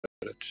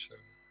damage. So.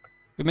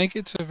 We make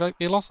it to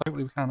be lost.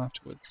 Hopefully we can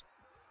afterwards.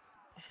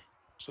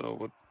 So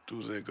what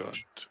do they got?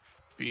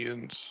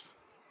 Fiends.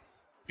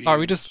 Alright,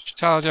 we just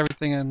charge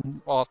everything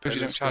and well, push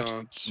you don't charge.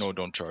 Guards. No,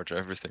 don't charge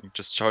everything.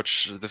 Just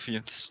charge the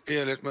fiends.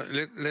 Yeah,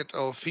 let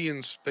our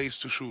fiends space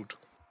to shoot.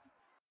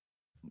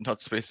 Not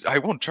space. I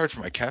won't charge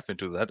my calf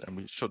into that, and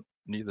we should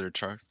neither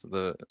charge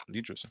the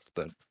leaders of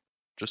that.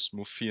 Just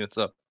move fiends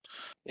up.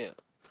 Yeah. Yeah,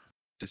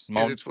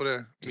 Dismount. that's what I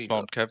mean.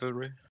 Dismount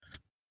cavalry.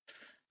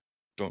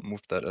 Don't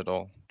move that at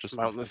all. Just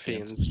Mount move the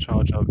fiends, fiends.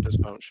 charge up,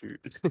 dismount, shoot.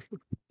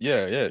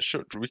 Yeah,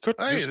 sure. We could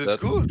Hey, use that's that.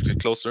 good. Get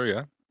closer,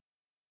 yeah.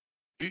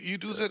 You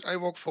do that, I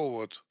walk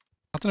forward.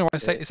 I don't know why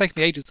it's taking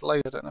me ages to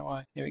load. I don't know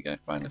why. Here we go.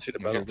 Finally. See the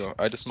Here you battle.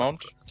 go. I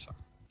dismount.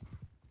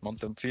 Mount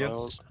them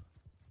fiends.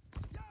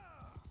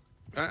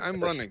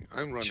 I'm running.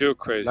 I'm running. Too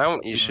crazy.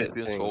 Mount you Just shit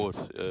move thing. forward.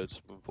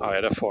 Just move forward. Oh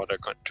yeah, they're forward. They're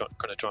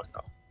gonna join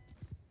now.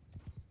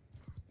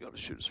 You gotta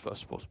shoot as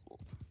fast as possible.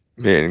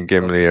 Me and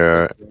Gimli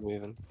are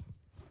Moving.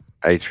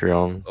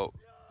 Atrion.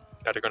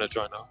 Yeah, they're gonna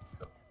join now.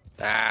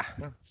 Ah.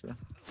 Yeah, sure.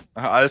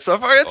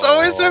 It's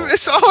always him.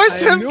 It's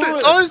always I him. knew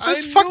It's it, always I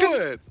this knew fucking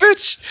it.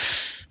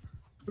 bitch.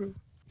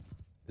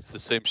 It's the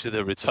same shit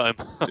every time.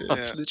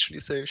 It's literally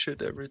same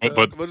shit every time.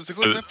 But But it's a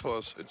good map for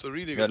us. It's a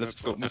really yeah, good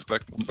let's map go. for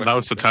us. Move back.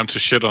 now's the time to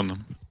shit on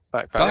them.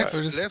 Back. Back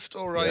or just Left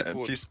or right Yeah, and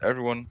wood? please,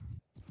 everyone,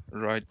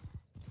 right.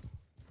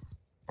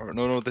 Or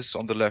no, this is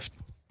on the left.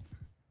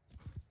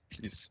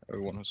 Please,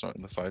 everyone who's not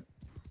in the fight.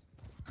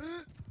 I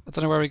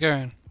don't know where we're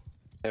going.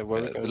 Yeah,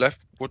 where we The going?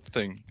 left wood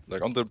thing,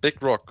 like on the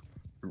big rock,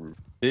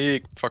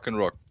 big fucking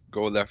rock.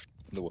 Go left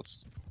in the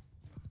woods.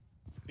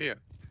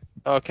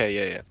 Okay,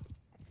 yeah.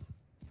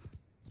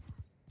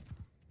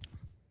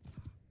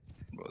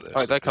 Well, there's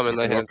Alright, they're a coming,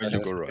 fucking they're rock and you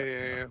go right.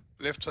 Yeah.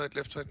 Left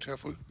side,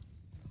 careful.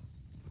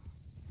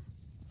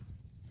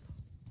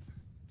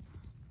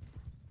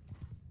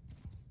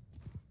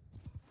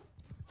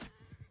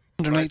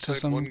 Underneath to side,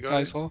 some one guy.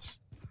 guy's horse.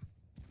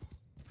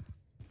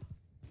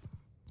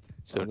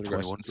 So the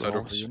guys 721 inside of the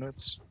rounds.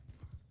 units.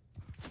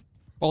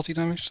 Multi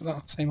damage to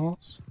that same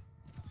horse.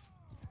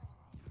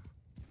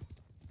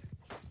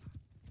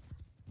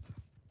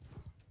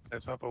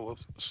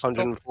 was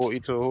 140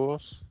 to a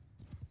horse.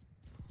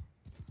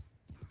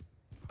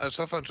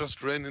 Alsafa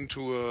just ran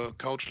into a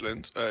couch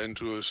lens,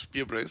 into a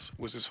spear brace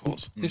with his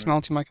horse.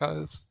 Dismounting my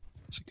cutters.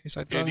 Just in case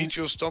I Yeah, die.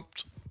 Dito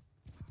stopped.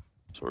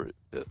 Sorry.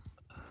 Yeah.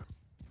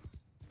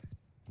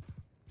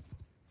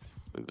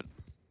 Moving.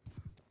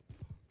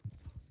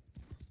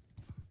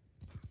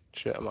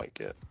 Shit, I might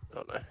get.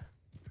 Oh no.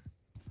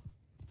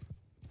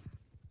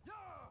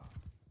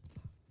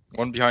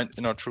 One behind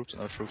in our troops.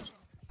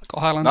 Got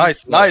Highlander.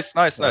 Nice. That's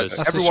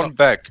the Everyone shot.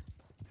 back.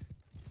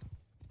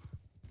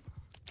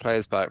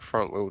 Players back,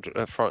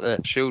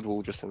 shield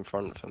wall just in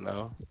front for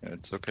now. Yeah,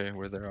 it's okay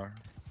where they are.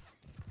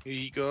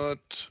 He got.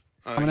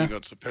 Stamina. He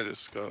got the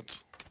palace guard.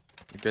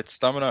 You get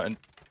stamina and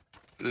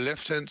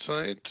Left hand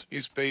side,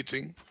 he's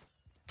baiting.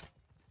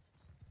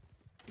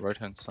 right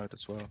hand side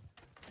as well.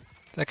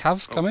 Their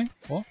calves Oh. coming?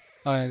 What?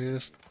 Oh, yeah,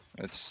 it's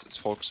It's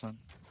Folksman.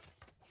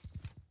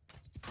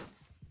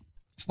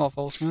 not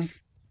Volsman.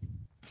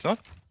 It's not?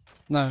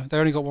 No, they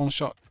only got one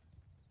shot.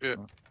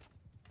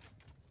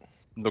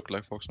 Look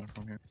like Folksman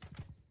from here.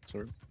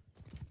 Sorry.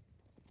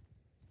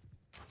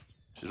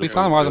 We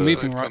found why they're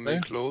moving right Coming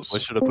there. close. Why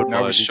should I put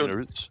Now my we should-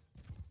 legionaries?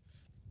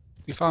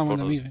 We found when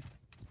they're Follow. moving.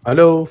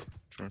 Hello.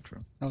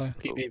 True. Hello.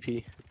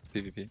 PvP.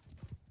 PvP.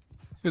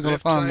 We've got to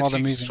Left find side, while they're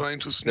he's moving. trying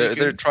to sneak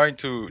They're in. trying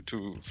to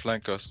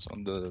flank us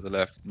on the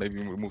left. Maybe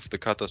we move the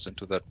cutters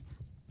into that.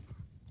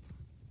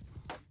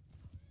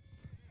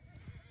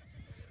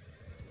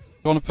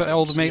 You want to put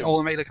all the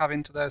melee cav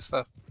into their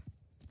stuff?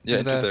 Yeah, Is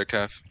into there- their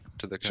calf.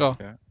 To their Sure. calf,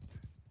 yeah.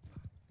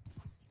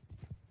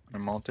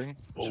 I'm mounting.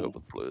 Show the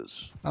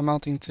players. I'm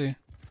mounting too.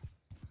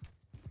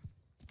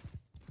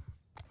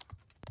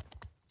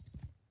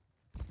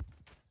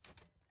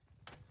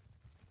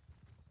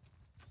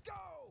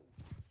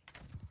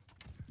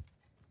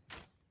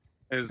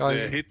 As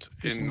Guys, they hit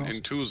missing horses.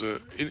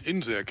 into in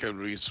their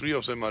cavalry. 3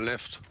 of them are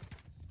left.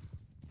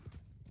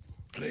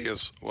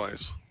 Players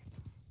wise.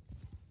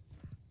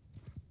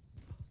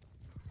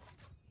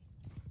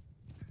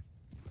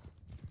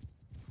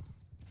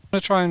 I'm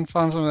gonna try and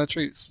find some of their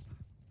troops.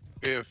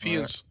 Yeah,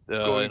 fiends Yeah,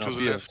 going I know to the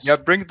fiends. left. Yeah,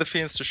 bring the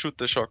fiends to shoot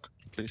the shock,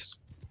 please.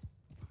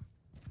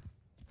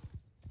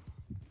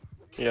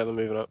 Yeah, they're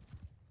moving up.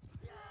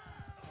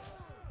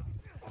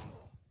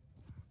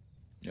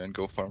 Yeah, and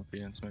go farm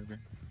fiends maybe.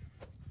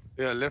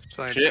 Yeah, left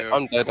side. Shit, there.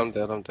 I'm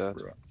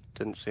dead. Right.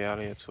 Didn't see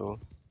Ali at all.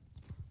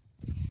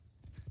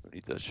 We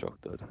need that shock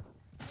dead.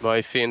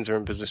 My fiends are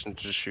in position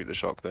to just shoot the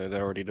shock though,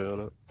 they're already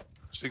doing it.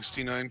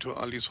 69 to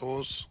Ali's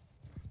horse.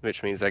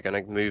 Which means they're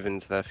going to move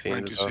into their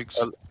fiends as 96.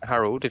 well.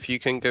 Harold, if you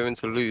can go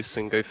into loose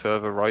and go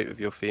further right with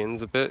your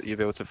fiends a bit, you'll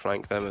be able to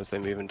flank them as they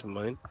move into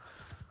mine.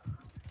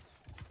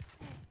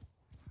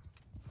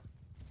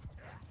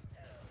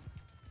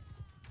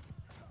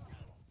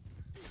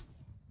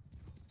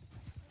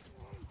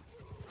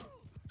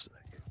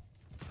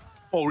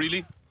 Oh,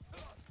 really?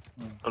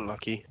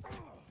 Unlucky.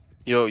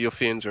 Your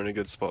fiends are in a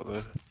good spot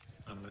though.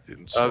 I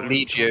didn't saw him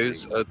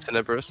Legios, coming.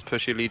 Tenebris,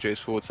 push your Legios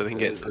forward so they can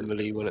get into the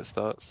melee when it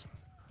starts.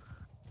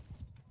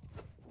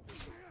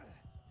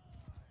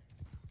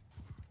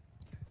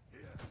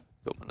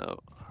 Coming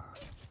out.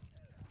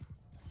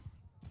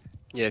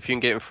 Yeah, if you can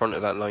get in front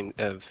of that line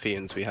of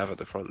fiends we have at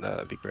the front there,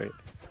 that'd be great.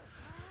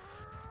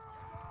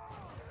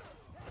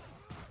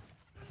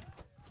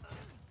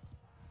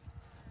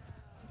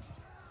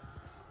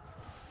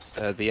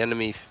 The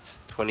enemy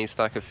 20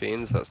 stack of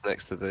fiends that's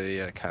next to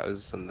the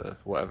catters and the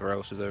whatever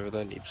else is over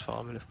there needs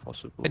farming if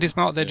possible. They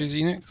dismount their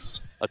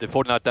Unix. I did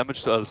 49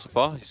 damage to Al so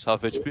far. He's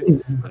half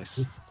HP. Nice.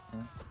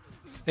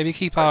 Maybe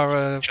keep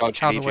our Charge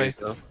cav away.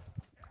 Legios now.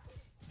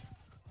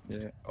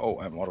 Yeah. Oh,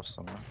 I'm out of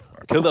stamina.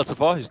 Killed Al so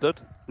far. He's dead.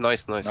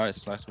 Nice, nice.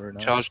 Nice, nice, very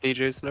nice. Charge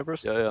Legios,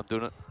 Tenebris? Yeah, I'm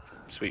doing it.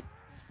 Sweet.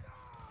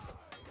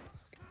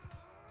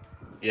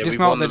 Yeah, we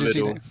Dismount won the their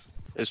middle. Unix.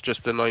 It's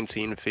just the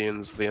 19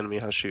 fiends the enemy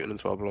has shooting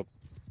into our blob.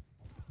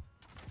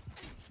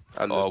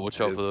 And Oh, there's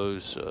watch out for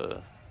spears.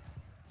 those.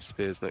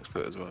 Spears next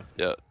to it as well.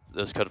 Yeah,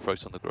 there's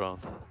Cataphract on the ground.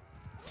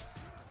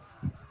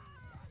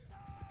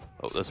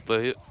 Oh, let's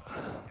play it.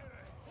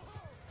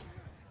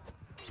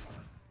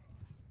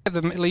 Get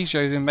the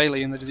Legios in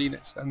melee in the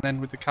Unix, and then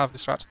with the cav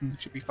distracting,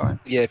 it should be fine.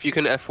 Yeah, if you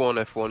can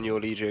F1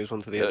 your Legios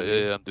onto the Yeah, enemy.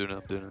 yeah, I'm doing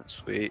it.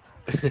 Sweet.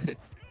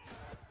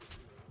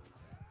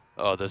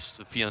 Oh, there's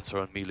the fiends are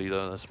on melee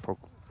though. That's a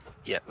problem.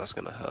 Yeah, that's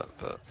gonna hurt,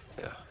 but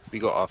yeah. We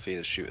got our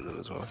fiends shooting them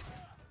as well.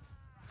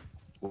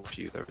 What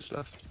few there is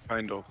left.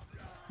 Kind of.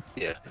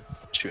 Yeah,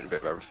 shooting a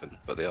bit of everything,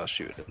 but they are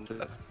shooting into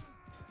that.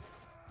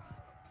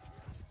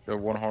 You have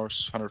 1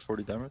 horse,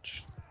 140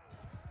 damage.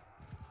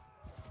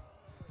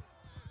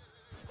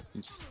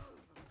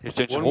 He's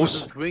changing One with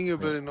horse. a swinger,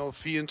 but no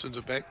fiends in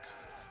the back.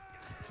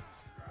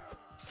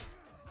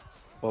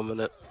 1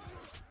 minute.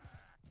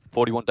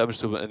 41 damage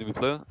to an enemy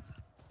player.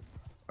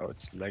 Oh,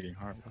 it's lagging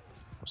hard.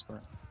 What's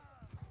that?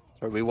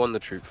 Sorry, we won the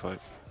troop fight.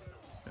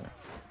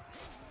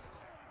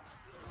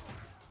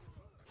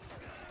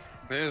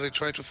 Yeah, they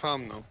try to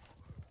farm now.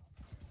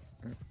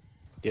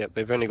 Yeah,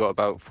 they've only got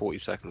about 40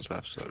 seconds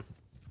left, so.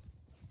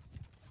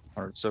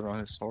 107 on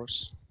his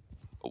horse.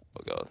 Oh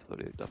my god,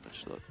 38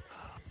 damage. Look.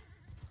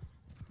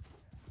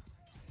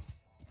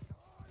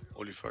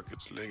 Holy fuck,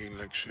 it's lagging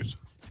like shit.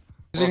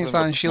 Unix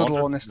standing shield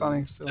wall and they're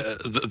standing still.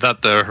 That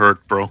there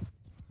hurt, bro.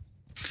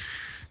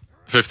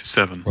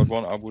 57. Got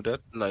 1 Abu dead.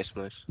 Nice,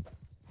 nice.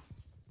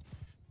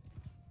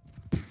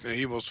 Yeah,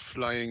 he was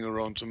flying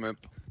around the map.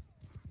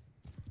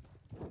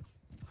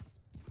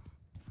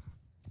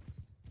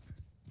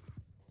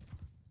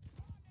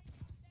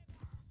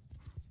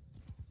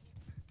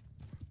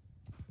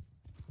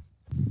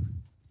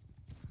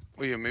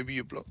 Oh yeah, maybe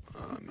you block.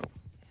 No.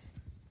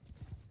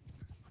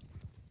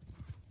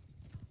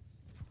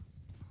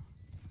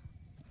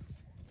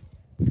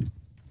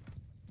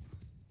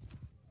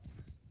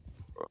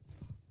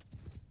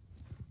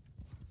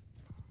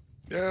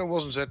 Yeah, it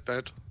wasn't that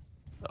bad.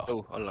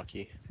 Oh,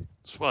 unlucky.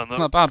 It's fine though.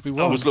 Not bad, we I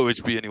won. was low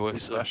HP anyway, We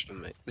so. smashed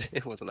them, mate.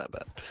 It wasn't that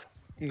bad.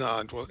 No,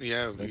 it was.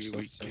 Yeah, Same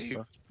stuff, we same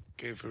stuff.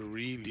 gave a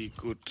really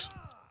good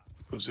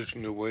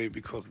position away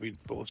because we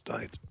both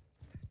died.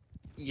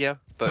 Yeah,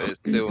 but it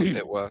still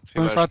it worked. We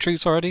Going for our managed...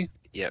 troops already?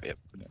 Yep, yep.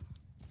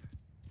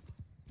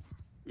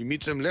 We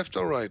meet them left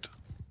or right?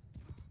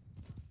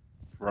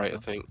 Right, I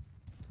think.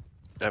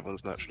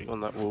 Everyone's naturally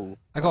on that wall.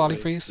 I got Ali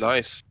freeze.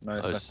 Nice.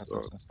 Nice, Nice. nice, nice,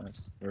 nice, nice,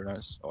 nice. Very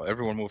nice. Oh,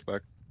 everyone move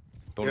back.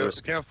 Don't Yeah,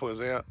 risk. careful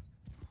there.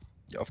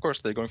 Yeah, of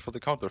course they're going for the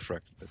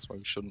Cataphract. That's why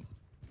we shouldn't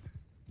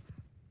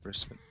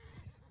risk it.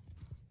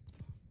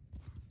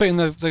 Putting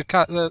the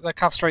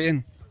cav straight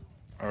in.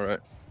 All right,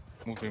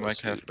 moving my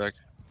calf back.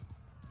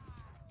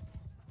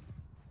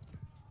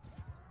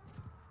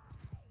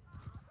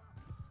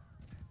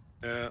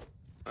 Yeah,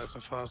 that's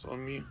a fast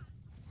on me.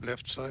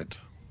 Left side.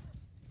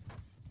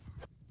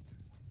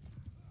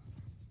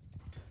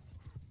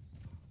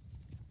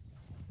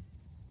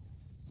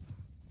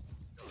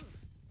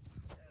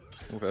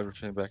 Move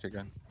everything back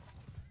again.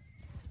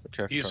 The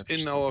calf He's front in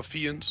is- our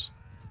fiends.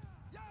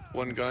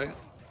 One guy.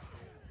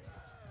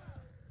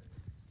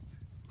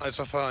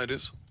 So far it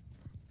is.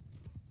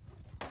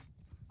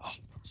 Oh,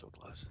 so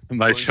close. Nice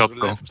Going to shot, the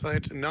bro. left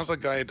side. Another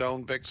guy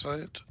down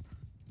backside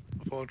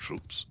of our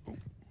troops. Oh.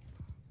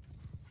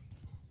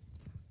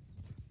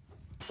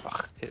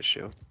 Ugh, hit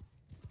shield.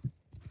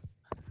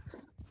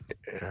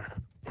 Yeah.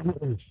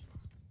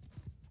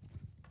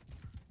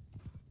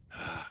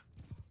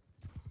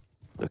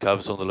 The calf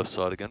is on the left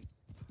side again.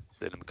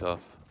 The enemy calf.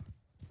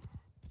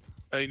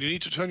 You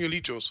need to turn your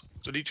legios.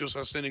 The legios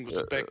are standing with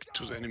the back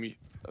to the enemy.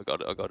 I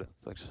got it,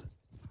 thanks.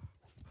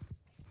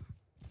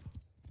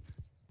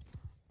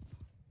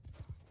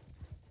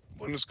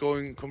 One is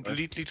going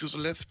completely to the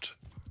left,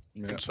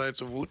 Yeah. inside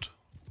the wood.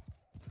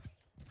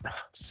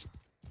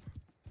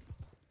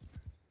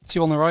 See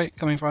you on the right,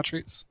 coming for our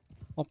troops.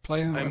 Or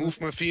player. I whatever.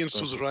 move my fiends to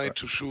Goes the to right right.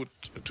 to shoot,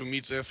 to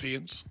meet their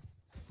fiends.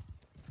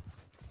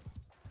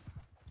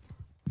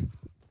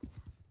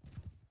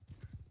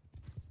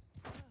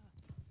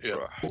 Yeah.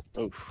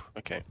 Oof,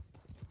 okay.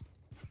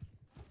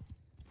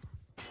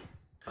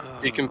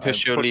 You can I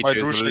push your put my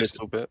legions a Drushniks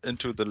little bit.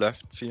 into the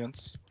left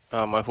fiends.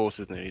 My horse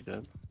is nearly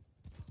dead.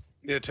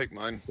 Yeah, take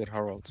mine. Get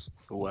Haralds.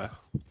 Where?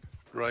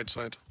 Right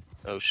side.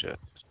 Oh shit.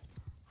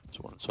 It's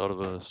one inside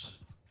of us.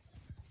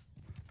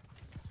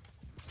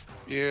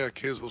 Yeah,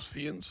 kills those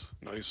fiends.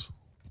 Nice.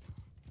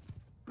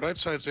 Right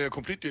side, they are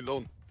completely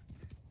alone.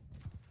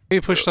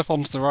 You push stuff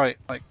onto the right,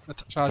 like a I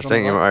charge on the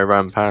think right. I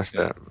ran past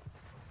Yeah.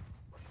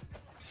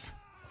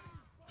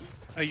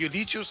 it. Your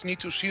legions need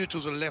to shield to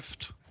the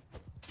left.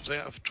 They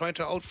are trying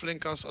to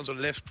outflank us on the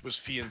left with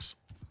fiends.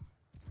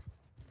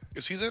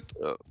 You see that?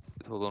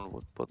 Hold on,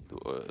 what button do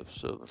I have?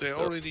 7. They're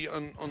already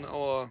on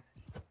our...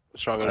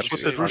 So I'm I gonna put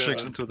shoot the Yeah,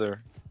 Drushniks yeah. into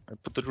there. I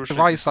put the Drushniks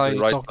right into side the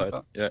you're right talking side.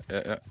 about. Yeah.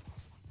 Yeah, They're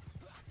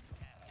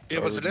but the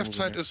already left moving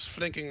side here. is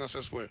flanking us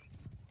as well.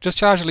 Just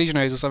charge the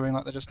legionaries or something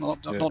like that. Just not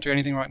Yeah. not do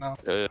anything right now.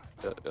 Yeah.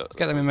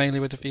 Get them in melee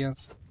with the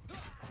fiends.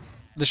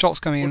 The shot's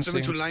coming in Put them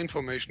into soon. line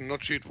formation,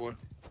 not shield wall.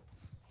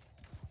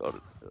 Got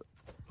it.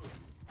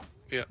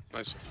 Yeah. Yeah,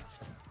 nice.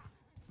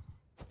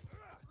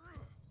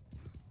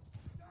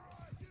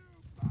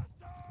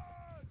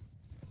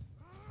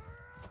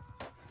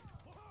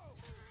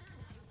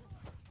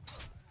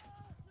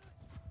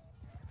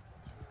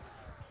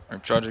 I'm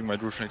charging my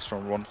Drushniks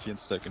from one fiend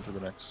stack into the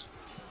next.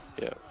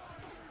 Yeah.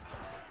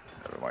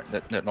 Never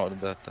mind. Not in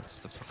that. That's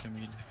the fucking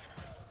melee.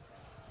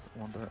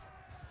 Don't want that.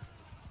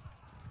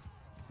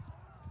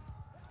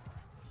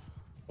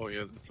 Oh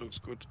yeah, that looks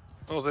good.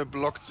 Oh, they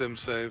blocked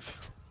themselves.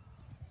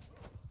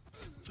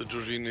 The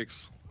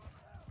Drushniks.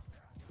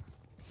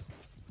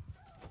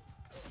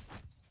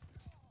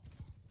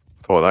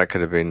 Thought that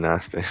could have been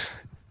nasty.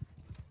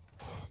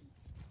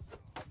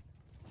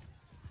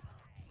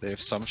 They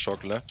have some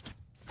shock left.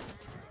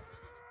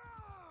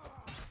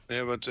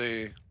 Yeah, but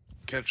they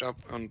catch up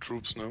on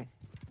troops now.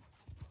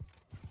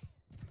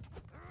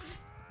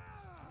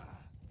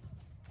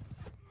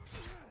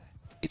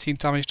 $18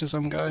 damage to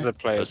some guy. There's a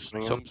player There's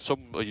swinging. some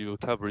of your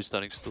cavalry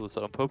standing still. Is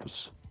that on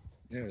purpose?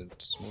 Yeah,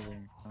 it's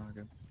moving now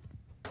again.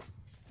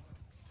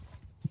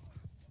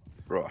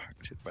 Bro, I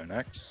hit by an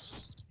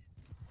axe.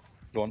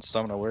 One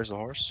stamina, where's the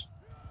horse?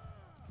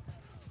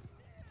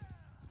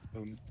 I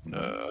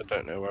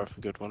don't know where a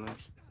good one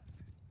is.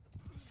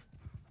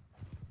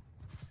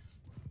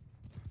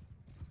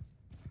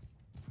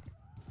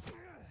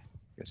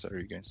 Guess I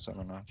regained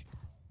stamina.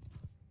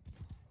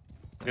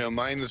 Yeah,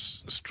 mine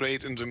is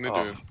straight in the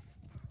middle.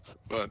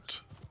 But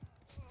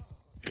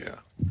yeah.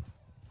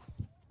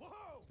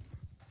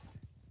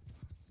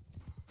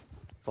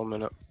 1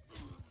 minute.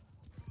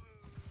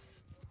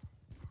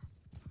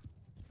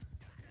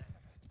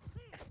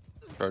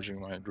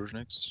 Charging my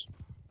Drushniks.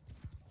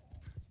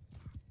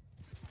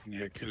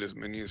 Yeah, kill as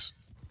many as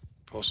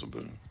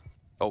possible.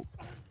 I got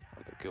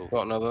killed.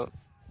 Got another.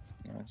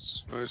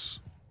 Nice. Nice.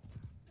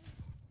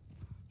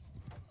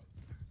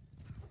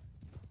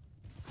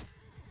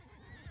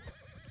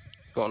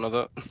 Got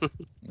another.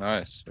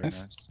 Nice, very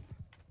Nice. nice.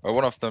 Oh,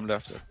 one of them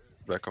left at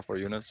back of our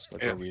units.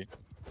 Like Yeah. where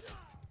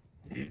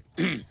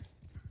we.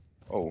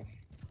 Oh.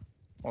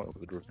 Oh,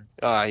 the Drushnik.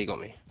 Ah, he got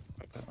me.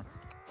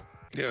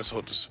 Yeah, I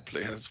saw this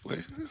play this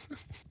way.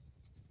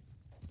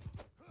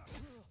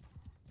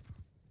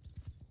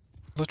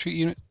 The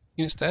retreat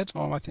unit's dead,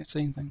 or am I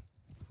seeing things?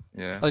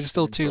 Yeah. There's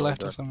still fiends 2 all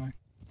left or dead. something.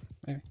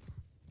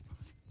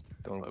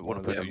 Don't One want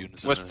of to the Yeah,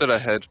 units we're in still a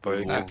ahead by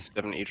a wall. good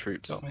 70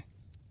 troops. Got me.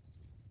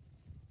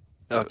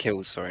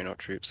 Kills, sorry, not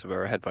troops. So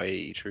we're ahead by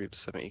 80 troops,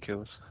 70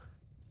 kills.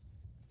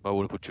 I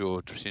would have put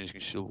your Dracinis in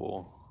shield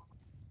wall.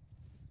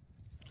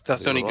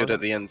 That's Leave only it good alive.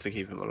 at the end to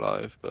keep him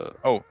alive, but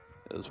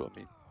That's what I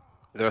mean.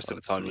 the rest of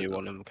the That's time really you good.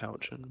 want him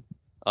couching.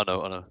 I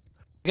know. I'm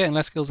getting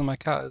less kills than my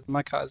cat.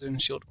 My cat is in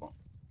shield wall.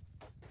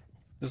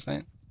 Just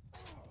saying.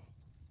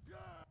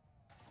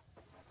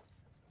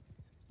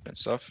 and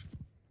stuff.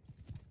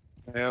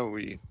 Yeah,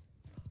 we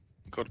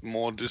got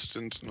more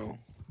distance now.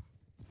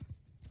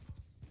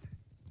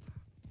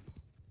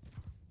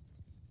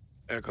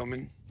 They're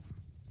coming.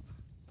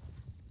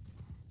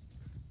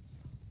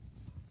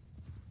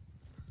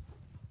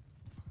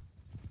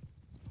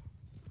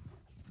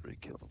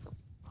 Re-killing them.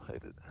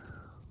 Hate it.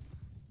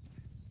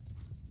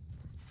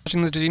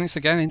 Watching the units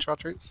again, intra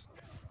troops.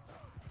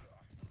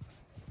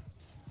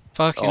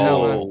 Fucking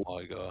hell, man. Oh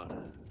my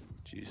god.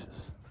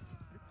 Jesus.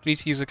 We need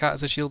to use the cat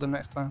as a shield them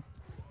next time.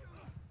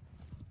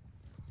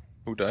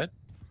 Who died?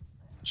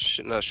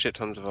 Shit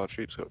tons of our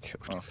troops got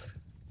killed. Oh.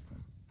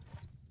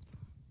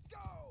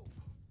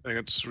 I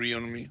got 3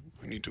 on me.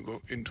 I need to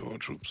go into our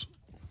troops.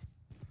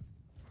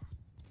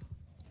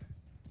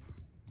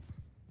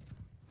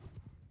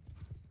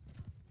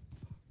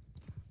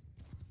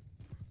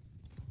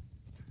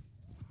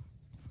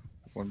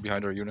 One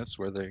behind our units.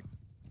 Where they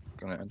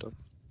gonna end up?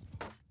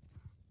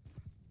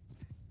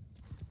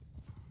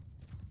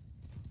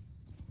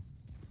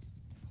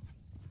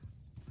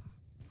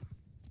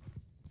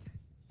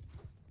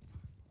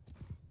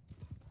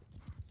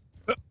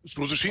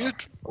 Through the shield.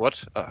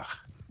 What? Ugh.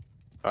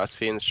 That's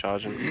Fiend's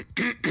charging.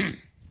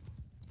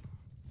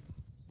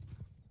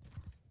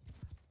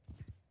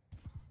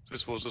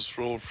 This was a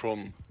throw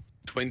from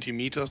 20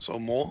 meters or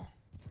more.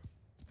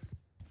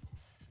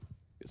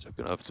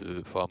 They're gonna have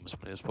to farm as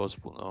many as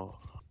possible now.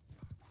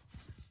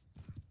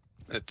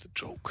 That's a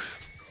joke.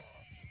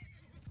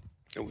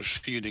 I was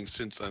shielding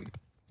since I'm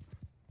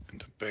in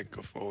the back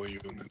of our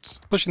units.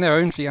 Pushing their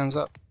own Fians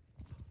up.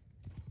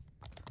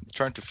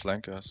 Trying to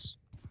flank us.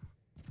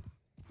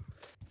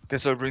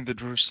 Guess I'll bring the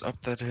Druze up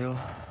that hill.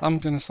 I'm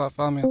gonna start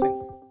farming, I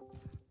think.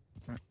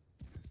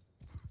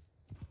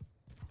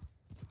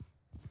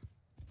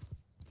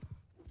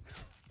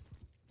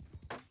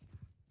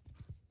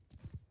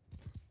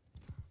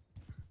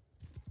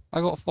 I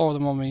got 4 of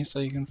them on me, so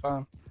you can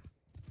farm.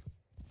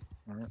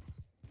 Alright.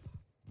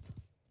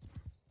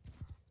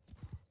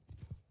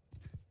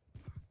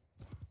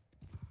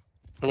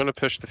 I'm gonna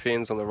push the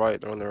fiends on the right.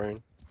 They're on their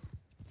own.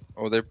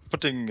 Oh, they're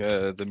putting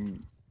the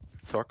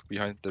truck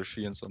behind their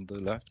Fiends on the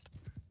left.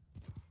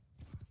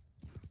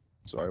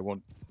 So I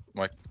want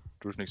my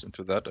Druzhniks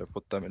into that. I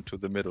put them into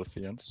the middle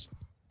Fiends.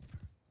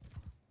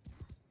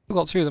 I've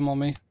got 2 of them on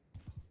me.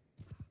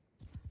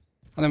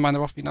 I don't mind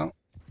they're off me now.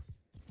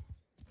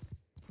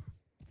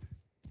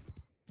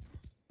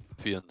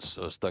 Fiends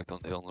are stacked on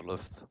the hill on the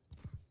left.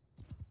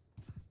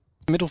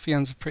 The middle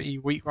Fians are pretty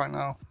weak right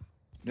now.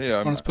 Yeah,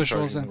 I'm Let's push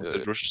yours targeting in. with the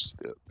Druze.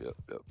 Yep.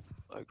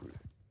 I agree.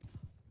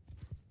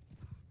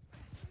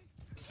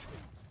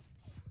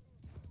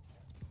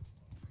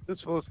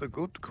 This was a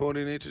good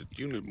coordinated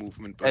unit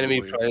movement. By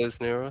Enemy the way.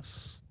 players near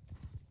us.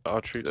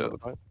 Our troops Yeah. on the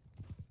right.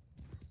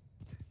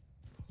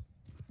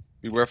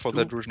 Beware for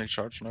that Two. Druzhnik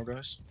charge now,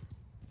 guys.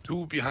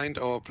 2 behind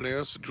our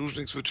players. The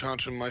Druzhniks will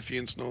charge in my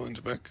fiends now in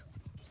the back.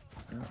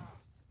 Yeah.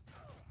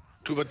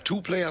 But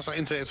 2 players are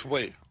in there as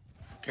well.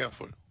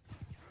 Careful.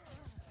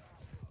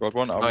 Got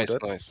one armor Nice,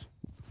 dead. nice.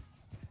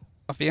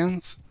 Are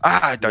Fians?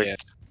 Ah, I died. Yeah.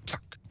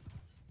 Fuck.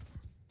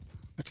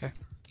 Okay.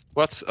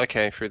 What's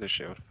okay through the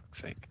shield? For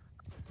fuck's sake.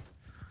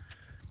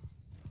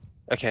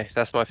 Okay,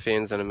 that's my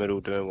fiends in the middle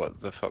doing what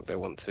the fuck they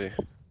want to.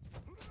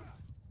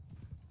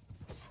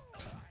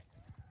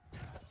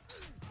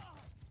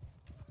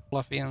 All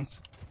are Fians.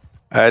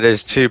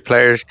 There's 2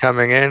 players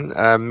coming in,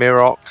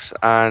 Mirox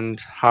and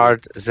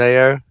Hard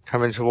Zeo,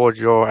 coming towards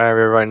your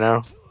area right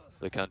now.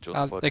 They can't join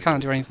the fight. They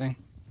can't do anything.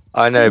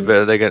 I know,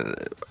 but they're gonna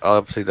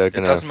obviously they're It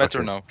gonna. doesn't matter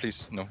fucking- now,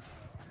 please, no.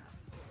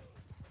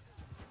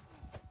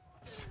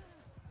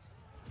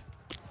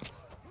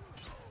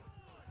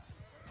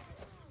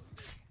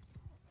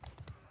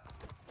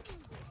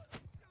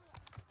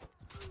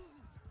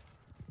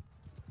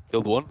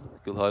 Killed one,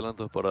 killed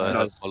Highlander, but I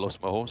Nice.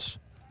 lost my horse.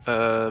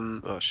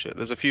 Oh shit,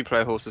 there's a few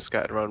player horses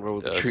scattered around where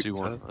all the Yeah, I see troops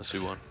one. are. I see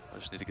one. I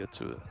just need to get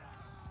to it.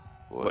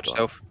 Well Watch done.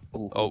 yourself.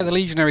 Ooh. Oh, Get the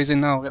legionaries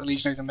in now. Get the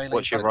legionaries in melee.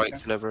 Watch your right,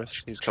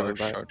 Tenebris. He's coming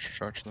Charge, back.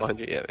 charge. Behind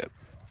you, yeah.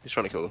 He's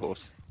trying to kill the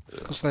horse.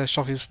 Because their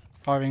shock is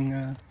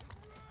firing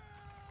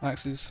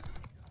axes.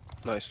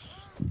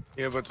 Nice.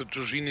 Yeah, but the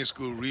Druzhniks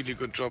do a really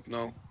good job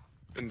now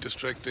in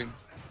distracting.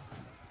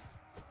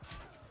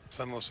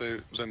 Some of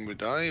them will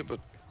die, but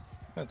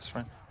That's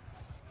fine.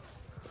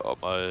 Oh,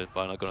 mine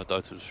are gonna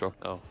die to the shock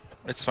now.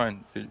 It's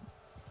fine.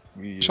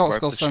 We Shock's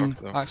wiped got the some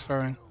shock, though, axe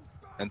throwing.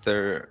 and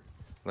they're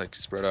like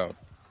spread out.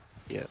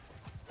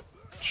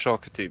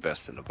 Shock could do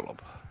best in a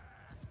blob.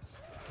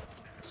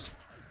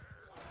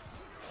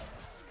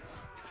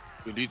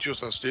 the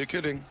Legios are still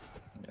killing.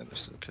 Yeah, they're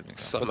still killing. Them. But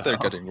Somehow. they're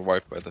getting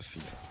wiped by the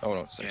Fiend. Oh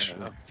no, it's Yeah.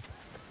 actually.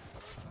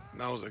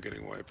 Now they're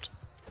getting wiped.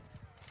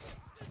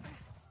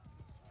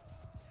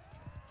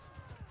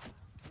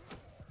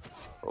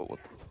 Oh, what?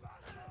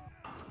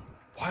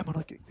 Why am I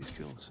not getting these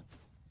kills?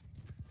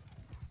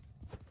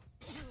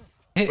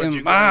 Hit But you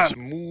him, man! guys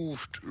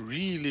moved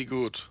really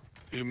good.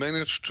 You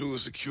managed to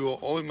secure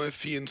all my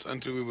fiends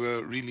until we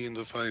were really in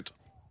the fight.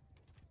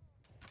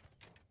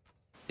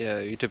 Yeah,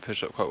 you did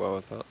push up quite well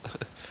with that.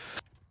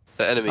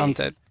 The I'm enemy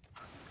dead.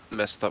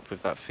 messed up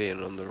with that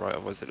fiend on the right,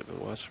 otherwise it'd have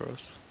been worse for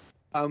us.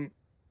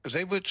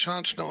 They will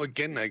charge now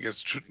again, I guess.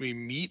 Should we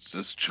meet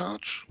this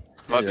charge?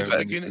 Might be Yeah, better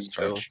beginning to this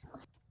still- charge.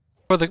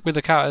 With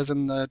the catters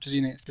and the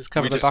units, just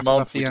cover We the back of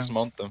our dismount. We Fians.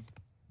 dismount them.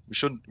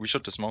 We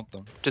should dismount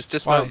them. Just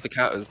dismount Why? the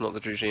catters, not the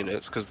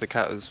Druzhniks, because the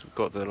catters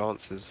got the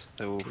lances.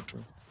 They will.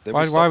 True. They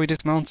Why will are stop. we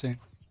dismounting?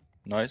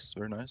 Nice,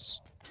 very nice.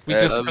 We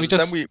just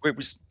because we then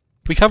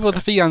we cover the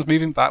Fians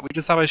moving back. We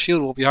just have a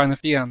shield wall behind the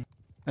Fian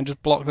and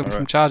just block them from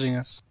Alright. charging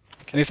us.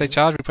 And if they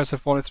charge, we press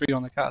F1 and 3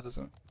 on the catters or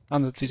something.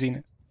 And the 2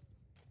 units.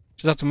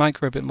 Just have to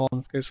micro a bit more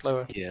and go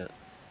slower. Yeah.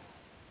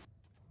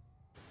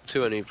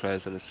 2 enemy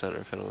players in the center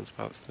if anyone's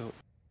about still.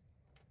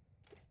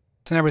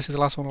 Tenebris is the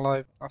last one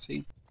alive. Our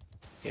team.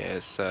 Yeah,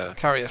 it's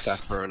Carry us.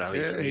 Sapper and Ali.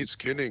 Yeah, he's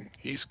killing.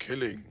 He's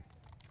killing.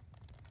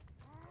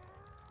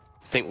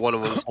 I think one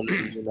of them's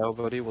hunting you now,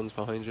 buddy. One's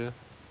behind you.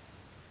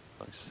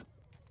 Nice.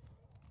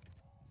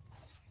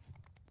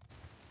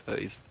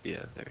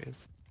 Yeah, there he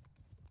is.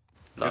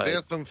 Yeah, Nice. there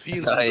are some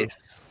fiends.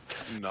 Nice.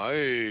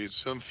 Nice.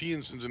 Some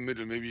fiends in the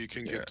middle. Maybe you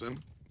can get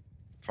them.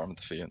 farm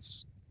the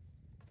Fiends.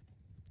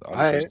 The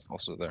I- Alpha is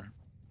also there.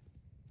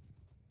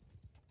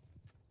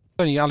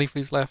 Only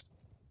Alifree's left.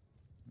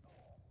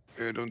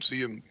 I don't see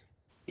him.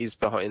 He's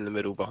behind in the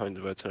middle,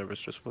 behind where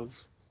Tenebris just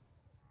was.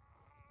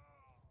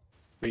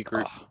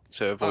 Regroup Ah,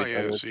 to Oh avoid yeah,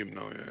 I damage. see him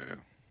now. Yeah.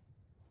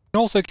 can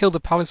also kill the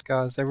palace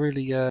guys. They're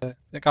really the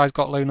guy's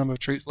got low number of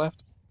troops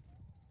left.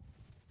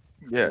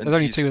 Yeah, and There's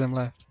only he's 2 of them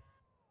left.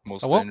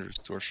 most A what? dangerous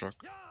to our shock.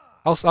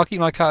 I'll keep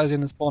my cutters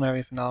in the spawn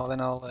area for now.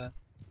 Then I'll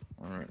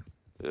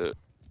Alright.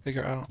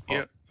 figure it out.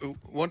 Yeah.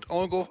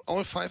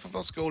 All 5 of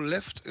us go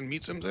left and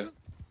meet them there.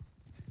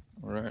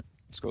 Alright.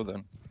 Let's go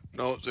then.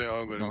 No, they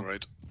are going No.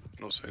 right.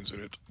 No sense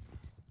in it.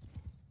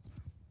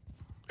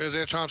 Yeah,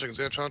 they're charging.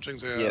 They're charging.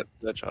 They're. Yep,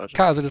 they're charging.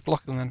 Cutters are just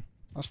blocking them.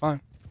 That's fine.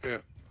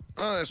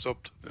 Ah, they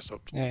stopped. They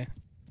stopped. Yeah.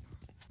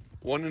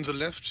 One in the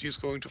left. He's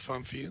going to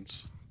farm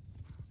fiends.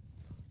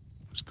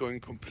 He's going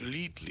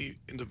completely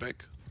in the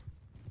back.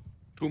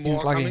 2 more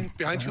Fiends lagging. coming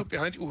behind you.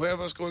 Behind you.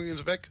 Whoever's going in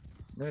the back.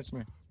 Yeah, it's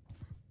me.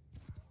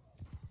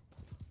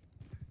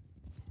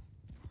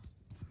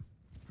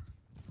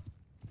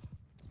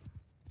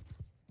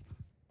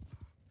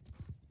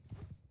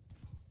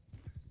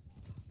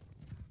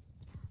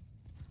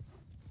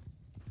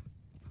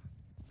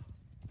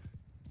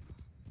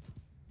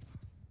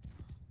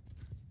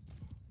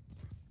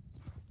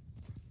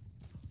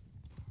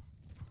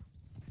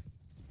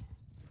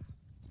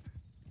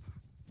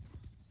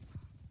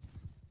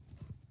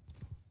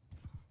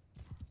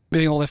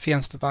 Moving all their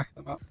fiends to the back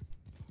of the map.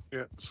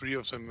 Yeah, 3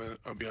 of them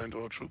are behind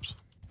our troops.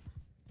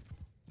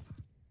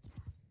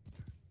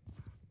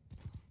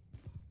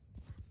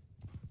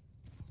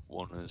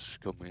 One is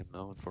coming in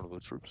now in front of the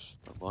troops.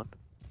 Never mind.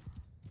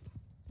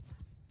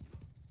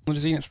 Well,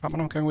 the Zenith's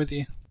I'm going with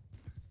you.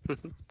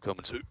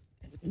 Coming too.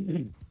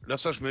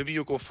 Lastas, maybe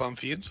you go farm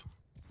fiends.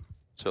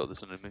 So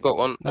there's an enemy. Got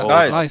one. No,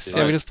 Nice, nice.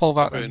 Yeah, we nice. just pull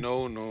back Okay, then.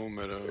 no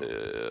matter.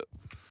 Yeah.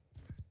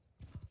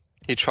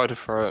 He tried to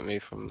throw at me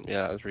from.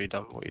 Yeah, I was really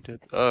dumb what he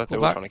did. They're all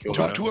back. trying to kill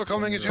Two, me. 2 are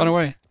coming at you. Run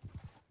away.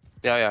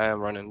 Yeah, I am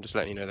running. Just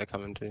letting you know they're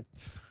coming too.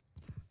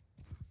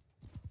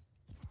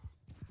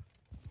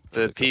 The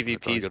They're gonna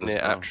PvP's get us near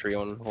now.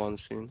 Aptrion one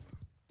soon.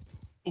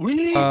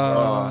 Really?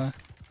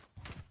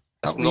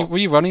 That's were, not were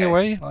you running okay.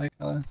 away?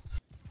 Like,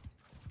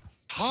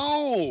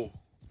 How?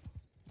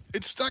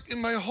 It's stuck in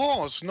my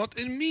horse, not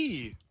in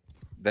me.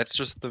 That's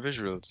just the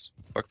visuals.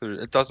 Fuck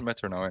it doesn't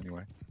matter now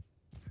anyway.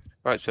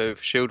 Right, so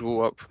shield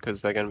wall up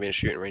because they're going to be in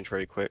shooting range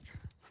very quick.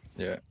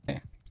 Yeah.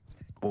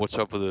 Watch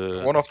out for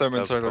the. One of them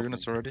have inside our problem.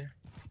 units already.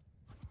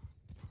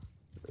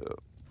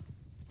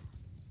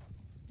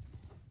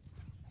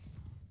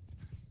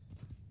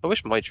 I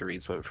wish my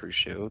Druids went through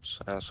shields,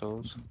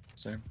 assholes.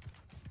 Same.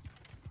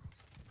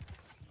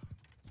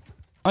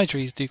 my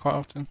trees do quite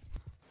often.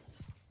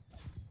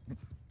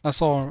 I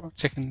saw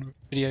chicken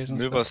videos and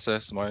Nuva stuff.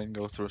 says mine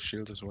go through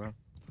shield as well.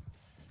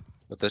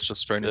 But that's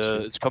just trainers.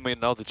 It's coming in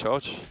now. The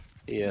charge.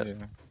 Yeah,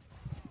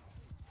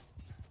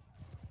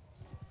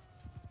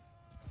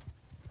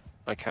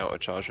 I counter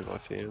charge with my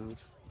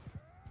fiends.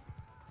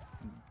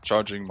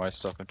 Charging my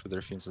stuff into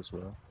their fiends as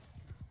well.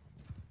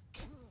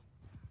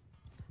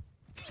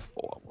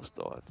 Oh, I almost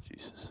died.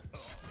 Jesus.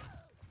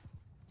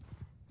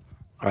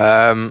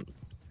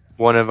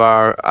 One of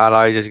our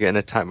allies is getting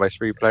attacked by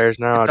 3 players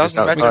now. It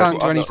doesn't matter can't to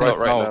do us anything. right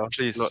Not now, now.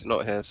 please.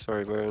 Not here.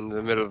 Sorry, we're in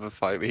the middle of a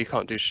fight. We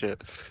can't do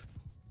shit.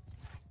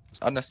 It's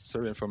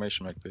unnecessary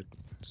information, MacBit.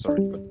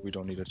 Sorry, but we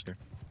don't need it here.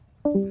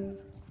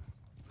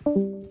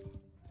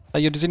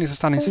 Your Zeniths are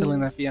standing still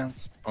in their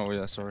fiends. Oh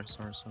yeah, sorry.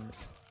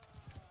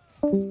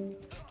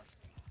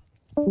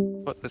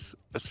 What? This?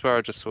 I swear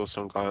I just saw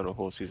some guy on a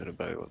horse using a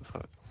bow. What the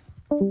fuck?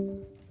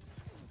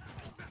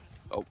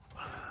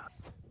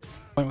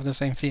 Went with the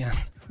same fiend.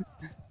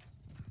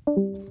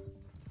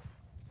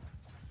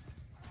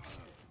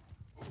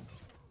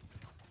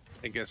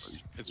 I guess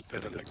it's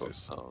better like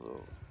this.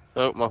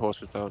 Oh, my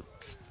horse is down.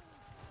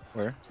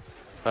 Where?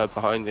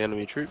 Behind the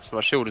enemy troops. My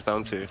shield is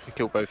down too. We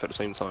killed both at the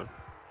same time.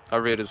 I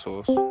reared his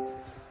horse.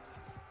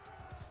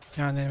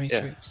 Behind the enemy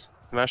Yeah. troops.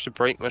 Managed to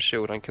break my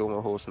shield and kill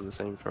my horse in the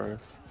same throw.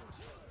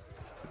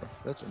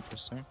 That's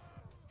interesting.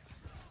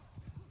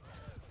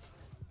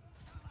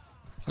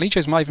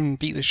 Lichos might even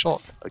beat the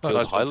shot. I But killed a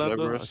nice one,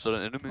 Highlander. I Cerberus. saw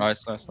an enemy.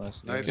 Nice.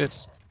 Nice. Good.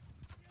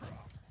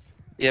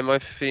 Yeah, my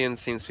fiend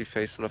seems to be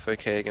facing off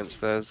okay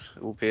against theirs,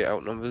 albeit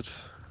outnumbered.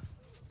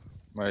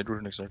 My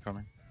Drunics are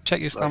coming.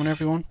 Check your stamina, Nice.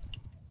 everyone.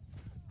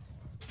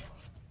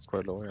 It's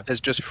quite low, yeah.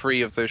 There's just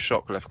 3 of those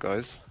shock left,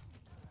 guys.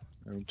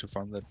 I need to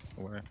farm that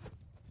away.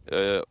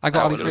 I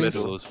got Out Ali in the Freeze.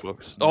 middle. Those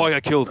fucks. Oh, I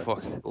got killed.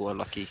 Fuck. Oh,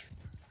 unlucky.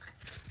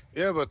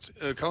 Yeah, but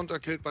counter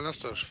killed by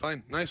Lastas.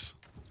 Fine, nice.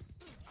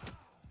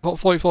 Got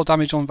 44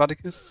 damage on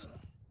Vadicus.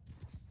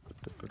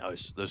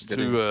 Nice. There's Get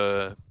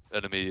 2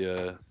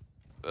 enemy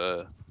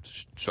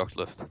shocks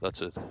left.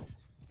 That's it.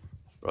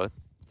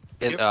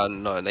 Yep.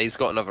 No, he's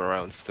got another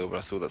round still, but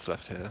that's all that's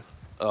left here.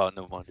 Oh,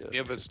 never mind. Yeah.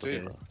 Yeah, but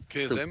still, Okay.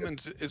 kill Still them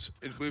good. and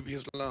it will be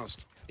his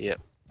last.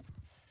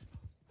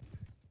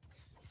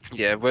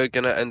 Yeah, we're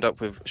gonna end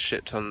up with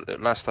shit ton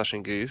last Slash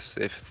and Goose.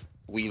 If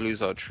we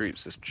lose our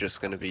troops, it's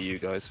just gonna be you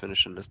guys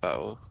finishing this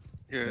battle.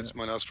 Yeah, it's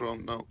my last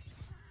round now.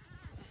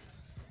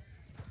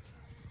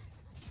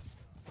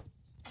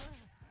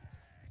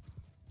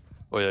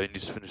 Oh yeah, you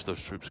need to finish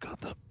those troops.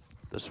 Goddamn.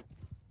 There's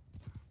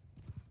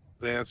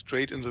They are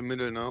straight in the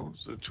middle now,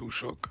 the 2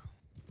 shock.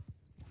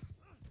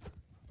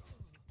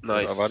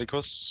 Nice.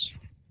 Avadikos.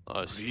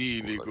 Nice.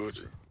 Really Let's good.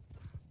 see.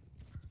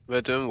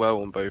 We're doing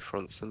well on both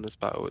fronts in this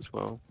battle as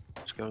well.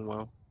 It's going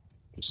well.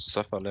 Just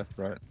Safa left,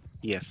 right?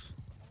 Yes.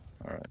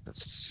 Alright,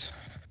 let's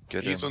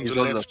get He's him. on He's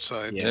the on the- left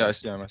side. yeah. Yeah, I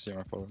see him,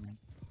 I follow him.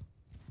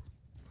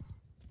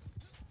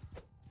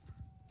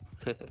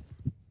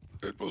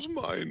 It was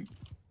mine.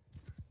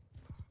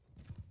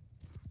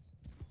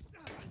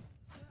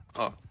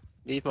 Ah,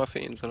 Leave my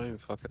fiends alone,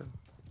 fucker.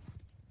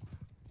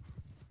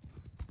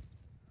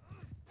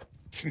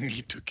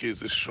 need to kill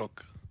the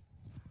shock.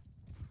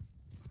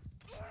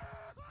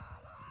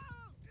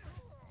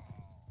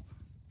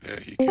 Yeah,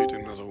 he killed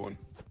another one.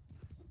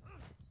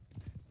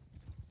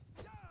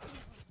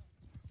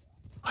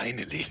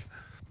 Finally.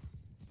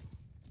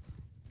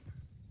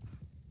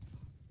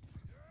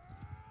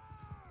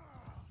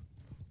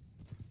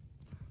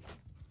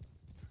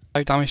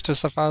 No damage to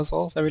Sapphire as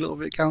well, so every little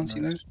bit counts,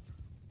 you know.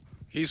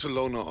 He's a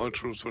loner, all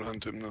troops will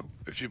hunt him now.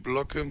 If you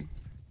block him,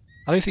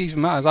 I don't think it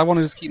even matters. I want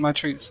to just keep my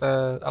troops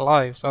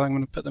alive, so I'm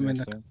going to put them in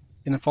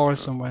the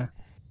forest somewhere.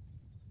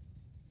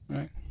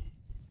 Right.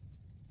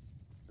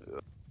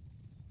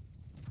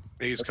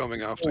 he's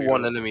coming after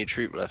One you. enemy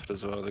troop left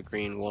as well, the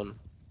green one.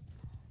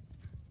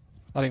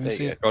 I didn't even There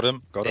see you it. Got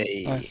him, got him.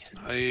 Hey. Nice.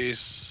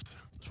 Nice.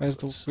 Where's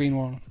the green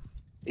one?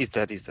 He's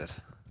dead, he's dead.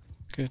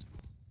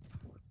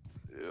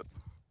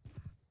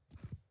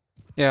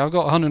 Yeah, I've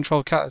got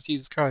 112 cats.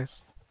 Jesus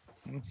Christ.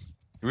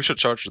 We should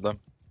charge them.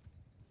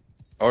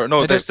 Or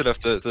no, They they don't- still have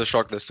the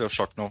shock, they still have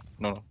shock.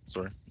 No,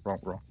 sorry.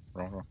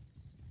 Wrong.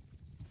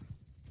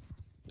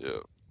 Yeah.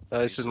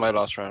 This is my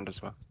last round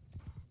as well.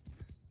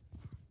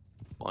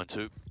 Mine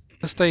too.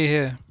 Let's stay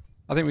here.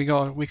 I think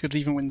we could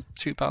even win the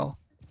troop battle.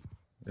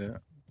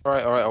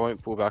 Alright, I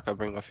won't pull back, I'll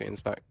bring my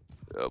fiends back.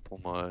 Yeah, I'll pull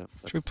my.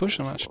 Should we push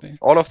them actually?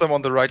 All of them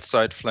on the right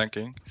side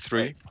flanking.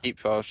 3. Right,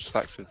 keep our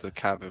stacks with the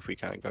cab if we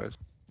can, guys.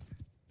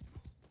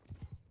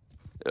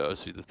 Yeah, I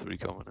see the 3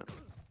 coming in.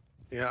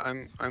 Yeah,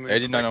 I'm in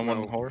 89 the on back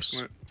one now horse.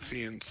 with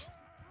Fiends.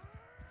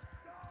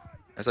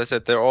 As I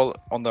said, they're all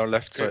on their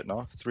left Yeah. side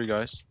now. 3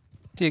 guys.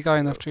 See a guy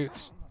enough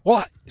troops.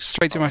 What?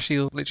 Straight to my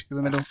shield, literally to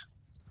the middle.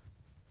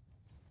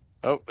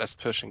 Oh, let's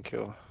push and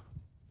kill.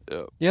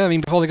 Yeah, I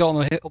mean before they got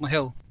on the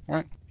hill,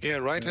 right? Yeah,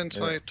 right hand Yeah.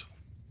 side.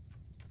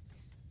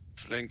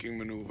 Flanking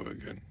maneuver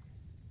again.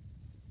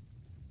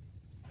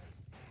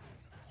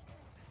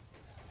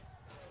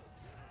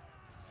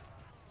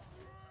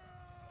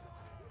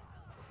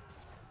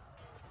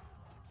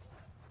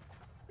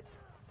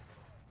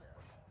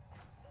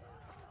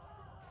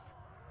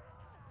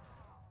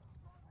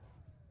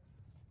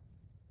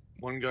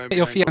 One guy Get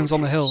your behind fians our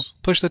on the hill. troops.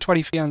 Push the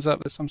 20 fians up.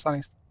 There's some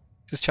standing,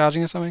 just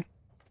charging or something.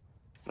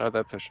 No,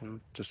 they're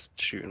pushing, just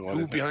shooting one.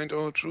 2 behind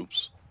our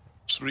troops.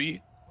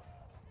 3.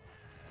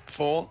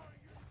 4.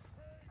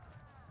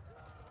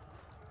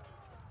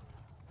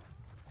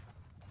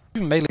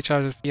 Even melee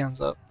charges fians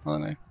up. I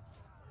don't know.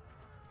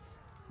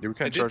 Yeah, we I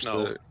can did charge now.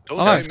 the. Don't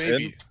Oh, say nice.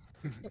 maybe.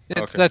 Yeah,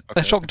 Okay, their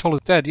okay, shock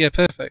controller's dead. Yeah,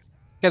 perfect.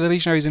 Get the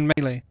legionaries in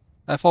melee.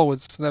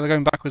 Forwards. They're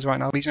going backwards right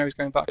now. Legionaries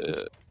going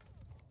backwards.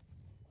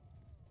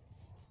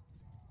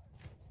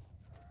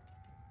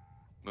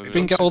 Maybe We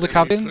can get Don't all the see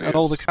any cav in and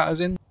all the players.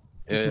 catters in. We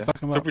Yeah, can yeah.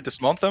 fuck 'em Should up. we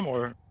dismount them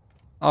or?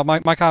 Oh, my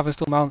cav is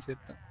still mounted.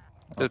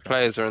 The Okay.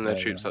 players are in their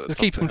Yeah, troops at the Just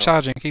top keep of them the hill.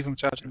 charging. Keep them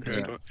charging.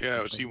 Okay,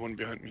 yeah, I see one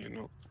behind me, you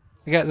know.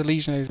 Get the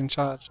legionaries in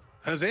charge.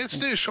 There's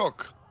still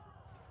shock.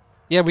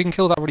 Yeah, we can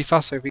kill that really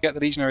fast. So if we get the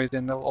legionaries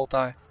in, they'll all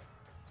die.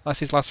 That's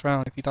his last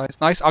round if he dies.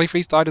 Nice. Ali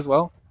Freeze died as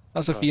well.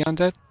 That's a Nice. Fian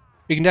dead.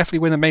 We can definitely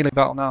win a melee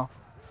battle now.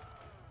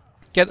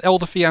 Get all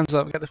the Fians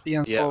up. Get the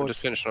Fians Yeah, we're forward. just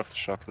finishing off the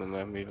shock and then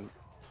they're moving.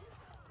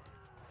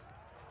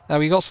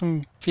 We got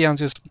some Fians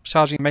just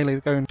charging melee,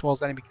 going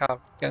towards the enemy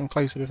cav. Get them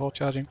closer before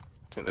charging.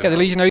 I think Get the they're-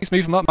 legionaries,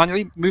 move them up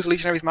manually. Move the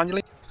legionaries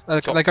manually.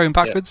 Top, They're going yeah.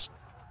 backwards.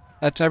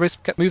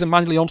 Move them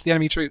manually onto the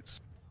enemy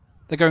troops.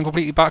 They're going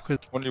completely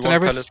backwards. Only Can one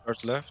every- palace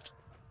guard left.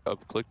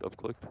 I've clicked.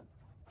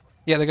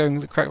 Yeah, they're going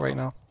the correct way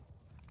now.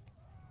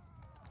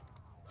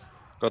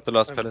 Got the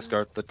last palace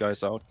guard. That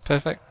guy's out.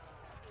 Perfect.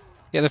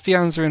 Yeah, the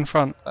Fians are in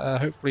front.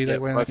 Hopefully they Yeah,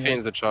 win. my at the end.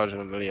 fiends are charging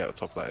and Lily at the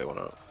top layer one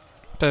out.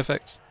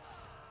 Perfect.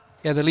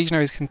 Yeah, the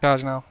legionaries can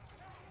charge now.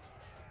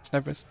 It's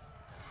Nebris.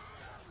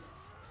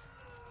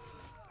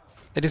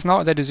 They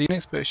dismounted their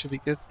units, but it should be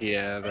good.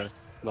 Yeah, they're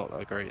not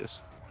the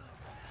greatest.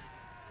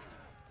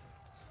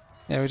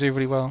 Yeah, we do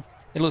really well.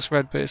 It looks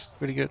red, but it's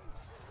really good.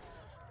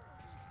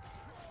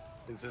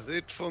 This is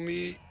it for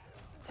me.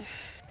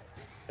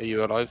 Are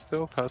you alive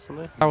still,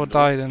 personally? Howard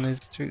died and his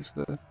troops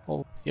are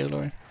all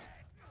yellowing.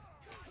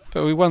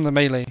 But we won the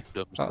melee.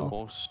 Damage the Uh-oh.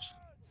 horse.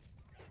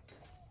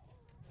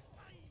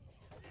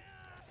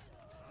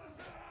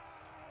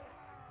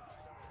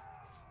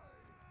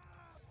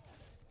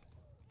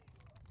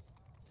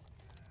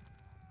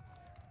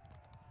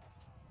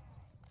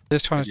 They're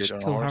just trying to Get on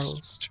kill horse.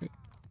 Harold's troop.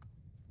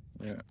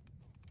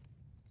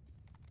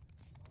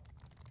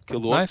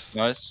 Killed one. Nice.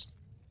 Nice.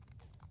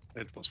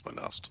 That was my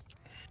last.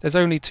 There's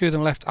only 2 of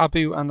them left,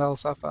 Abu and Al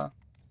Safar.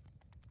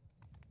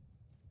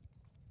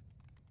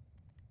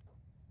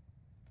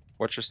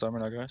 Watch your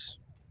stamina, guys.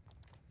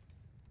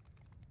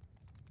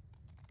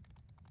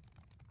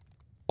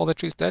 All their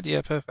troops dead?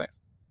 Yeah, perfect.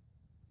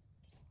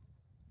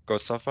 Go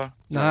Safa.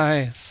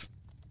 Nice.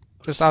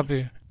 Just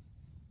Abu.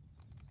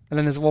 And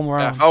then there's one more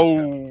round.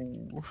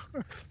 Oh!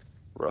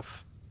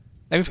 Rough.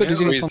 Maybe put Yeah,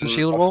 the units on the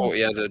shield wall I thought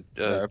he had a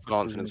Yeah, I put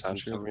lance the in his units on hand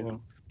for some shield reason.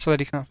 wall. so that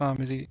he can't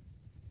farm, is he?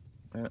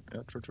 Yeah,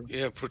 true.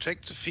 Yeah,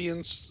 protect the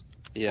Fiends.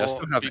 Yeah, I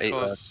still have 8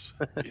 because,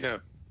 left. yeah,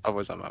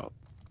 Otherwise I'm out.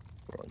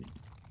 Right.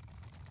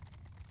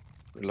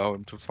 Allow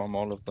him to farm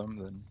all of them,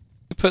 then.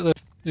 Put the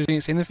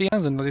units in the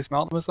Fians and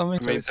dismount them or something.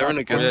 I so mean, it's they're in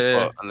hard a to good farm. Yeah.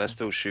 spot and they're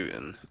still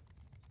shooting.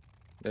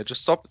 Yeah,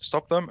 just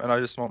stop them, and I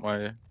just want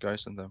my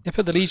guys in them. Yeah,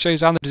 put the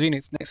Legios and the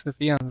units next to the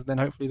Fians, then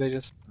hopefully they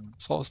just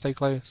sort of stay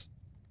close.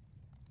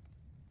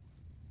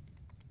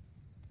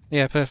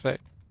 Yeah,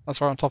 perfect.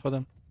 That's right on top of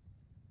them.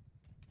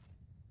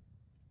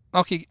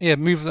 Okay, yeah,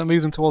 move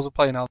them towards the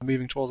player now. They're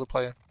moving towards the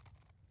player.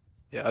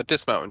 Yeah, I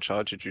dismount and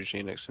charge at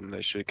Eugenics and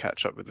they should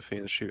catch up with the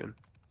Fiends shooting.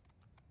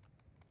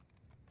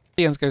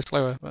 Fians go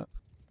slower, but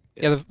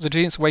yeah, the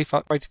units are way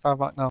too far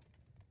back now.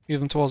 Move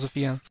them towards the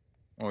Fians.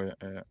 Oh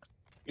yeah.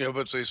 yeah,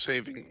 but they're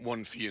saving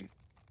one Fiend.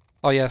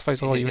 Oh yeah, I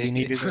suppose all you really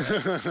need is.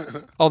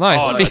 Yeah, Oh nice,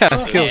 Oh, nice.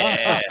 Fians killed.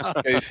 Yeah,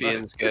 go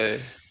Fiends, go.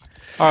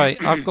 All right,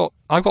 I've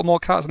got more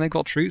cats and they've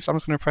got troops. I'm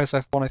just gonna press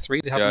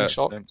F103. They have Yeah, any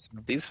shot. same.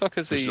 These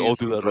fuckers are We should all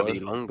do using that, bloody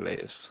right? long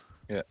glaives.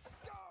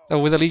 Oh,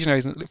 with the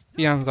legionaries,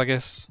 Fians, I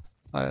guess,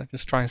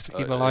 just trying to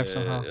keep alive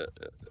somehow. Yeah.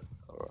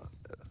 Alright.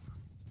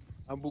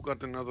 Abu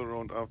got another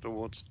round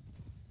afterwards.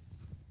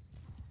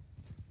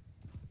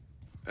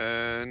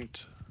 And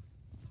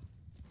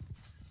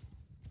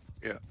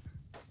yeah,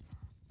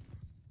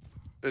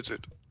 that's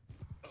it.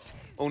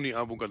 Only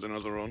Abu got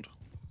another round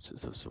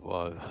Just to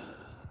survive.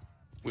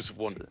 with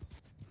one.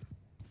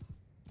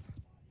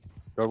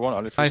 Got one,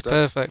 only Nice, first step.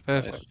 perfect.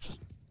 Nice.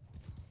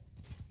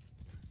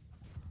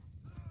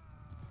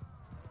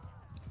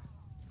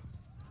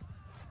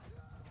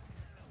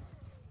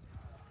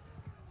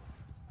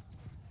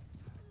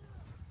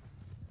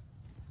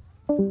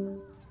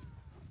 One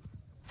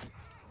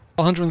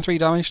 103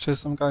 damage to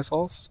some guy's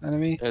horse.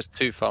 Enemy. There's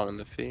 2 farming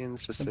the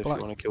Fiends, just The if black-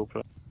 you want to kill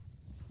play.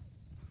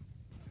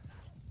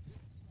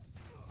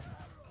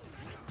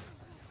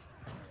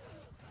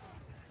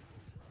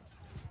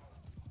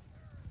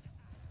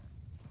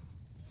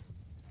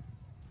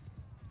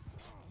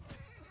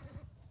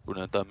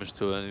 Wouldn't have damage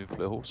to any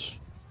player horse.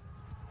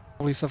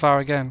 Probably Safar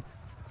again.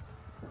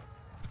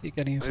 Keep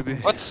getting his. Maybe.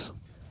 What?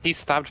 He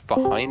stabbed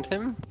behind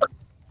him?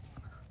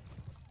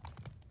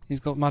 He's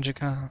got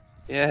magic arm.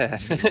 Yeah,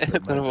 I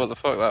don't know what the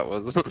fuck that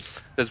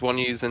was. There's one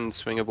using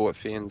swingable at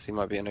Fiends, he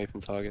might be an open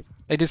target.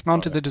 They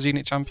dismounted the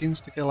unit champions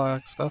to kill our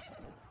stuff.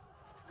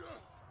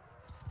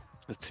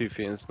 There's 2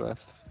 Fiends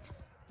left.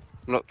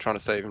 I'm not trying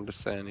to save him, just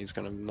saying he's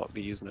gonna not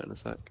be using it in a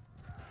sec.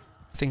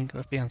 I think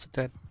the Fians are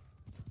dead.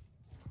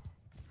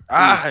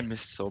 Ah, I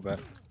missed so bad.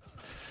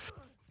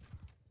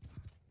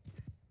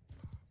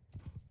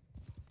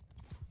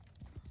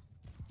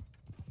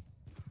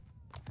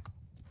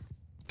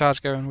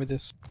 Charge going with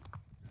this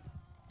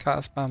cat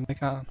spam.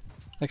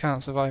 They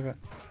can't survive it.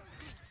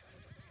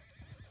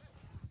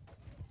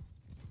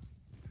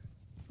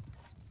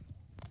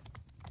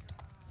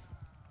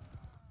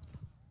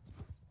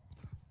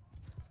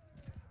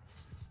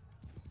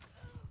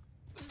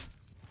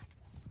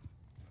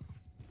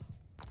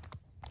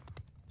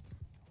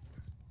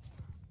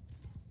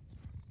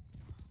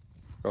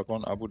 Got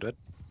one, Abu dead.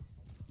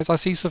 As I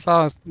see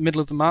Safar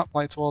middle of the map,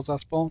 like towards our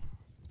spawn.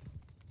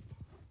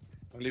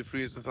 Only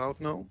Freeze is out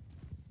now.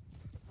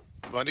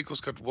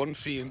 Vadikus got one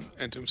Fiend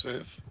and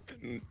himself,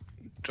 and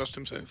just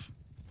himself.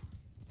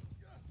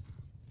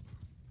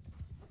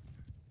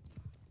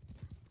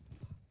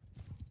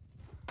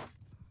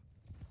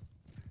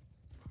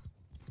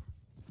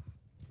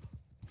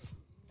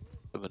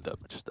 Seven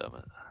damage, damn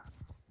it.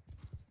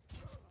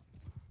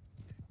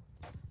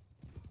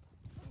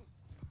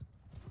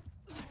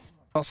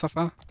 Got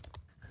Safar.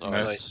 Oh,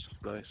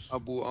 Nice. nice.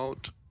 Abu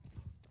out.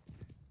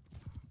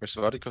 Where's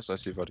Vadikus? I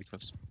see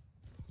Vadikus.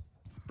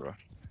 Bruh.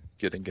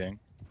 Getting gang.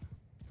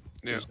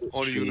 Yeah, Is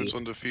all she- units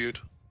on the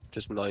field.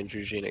 Just 9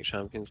 Eugenic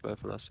champions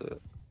left and that's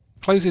it.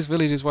 Closest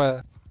village is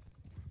where?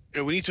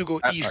 Yeah, we need to go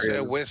east,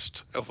 yeah.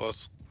 west of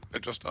us. I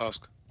just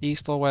ask.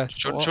 East or west?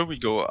 Should we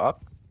go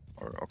up?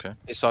 Or okay.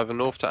 It's either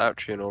north to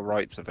Aptrian or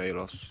right to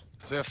Velos.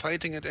 They're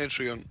fighting at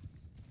Atrion.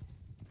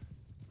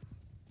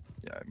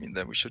 Yeah, I mean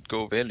then we should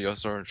go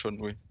Velios, or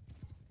shouldn't we?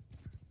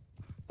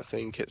 I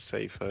think it's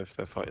safer if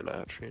they're fighting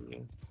at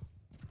Atrian,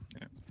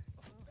 yeah.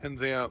 And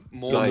they are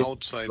more Nice.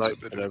 outside Like of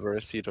the whenever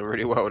he done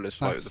really well in this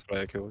fight with Nice. the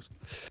player kills.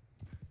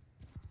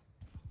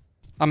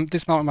 I'm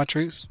dismounting my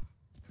troops.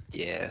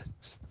 Yeah.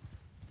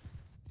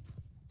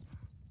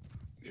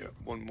 Yeah,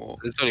 one more.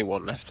 There's only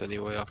one left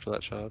anyway after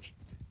that charge.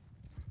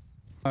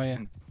 Oh yeah.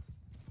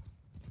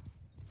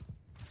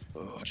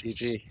 Oh,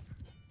 GG.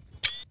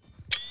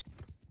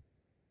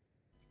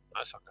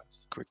 Nice one,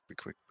 guys. Quick.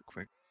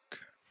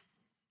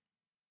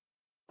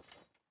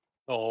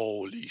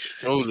 Holy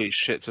shit. Holy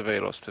shit to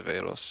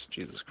Velos.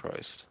 Jesus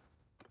Christ.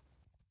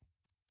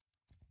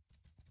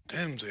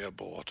 Damn, they are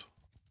bored.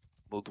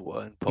 Multiple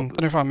and Don't know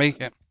public. if I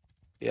make it.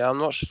 Yeah, I'm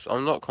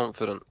not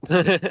confident.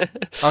 I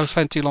was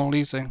spent too long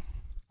losing.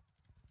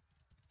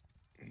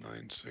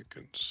 9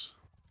 seconds.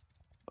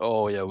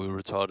 Oh yeah, we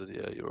were retarded.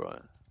 Yeah, you're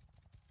right.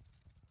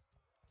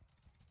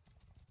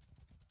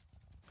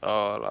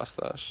 Oh, last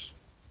dash.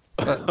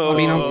 But, I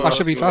mean, I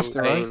should be Oh,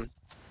 faster, right? pain.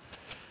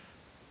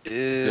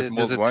 have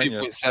There's a more wine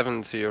yet?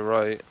 2.7 to your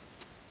right.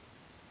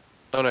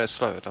 Oh no, it's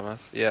slower,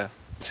 dumbass. Yeah.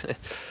 Let's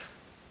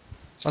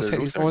They're hit these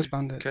looting, forest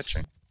bandits.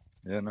 Catching.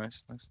 Yeah,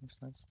 nice.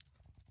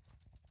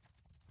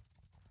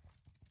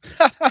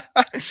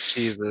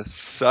 Jesus.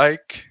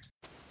 Psych.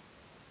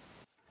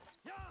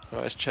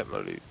 Right, let's check my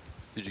loot.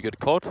 Did you get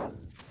caught?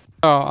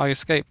 Oh, I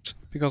escaped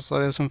because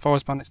there were some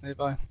forest bandits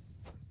nearby.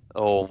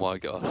 Oh my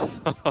god.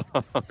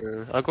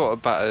 I got a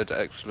battered,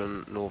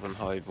 excellent Northern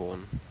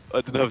Highborn.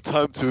 I didn't have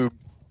time to,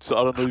 so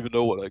I don't even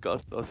know what I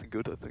got. Nothing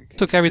good, I think.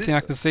 Took everything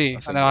I could see,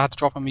 think and then I had to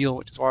drop a mule,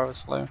 which is why I was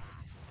slow.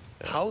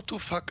 How to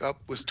fuck up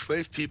with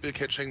 12 people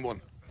catching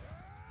one?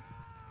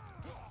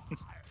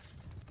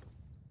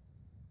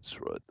 Let's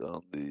write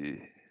down the.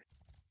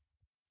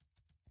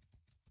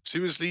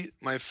 Seriously,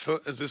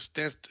 this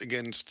death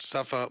against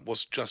Safa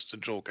was just a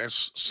joke. I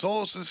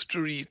saw the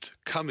street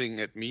coming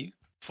at me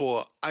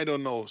for, I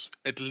don't know,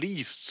 at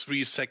least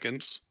 3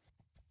 seconds.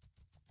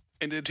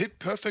 And it hit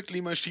perfectly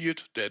my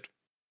shield, dead.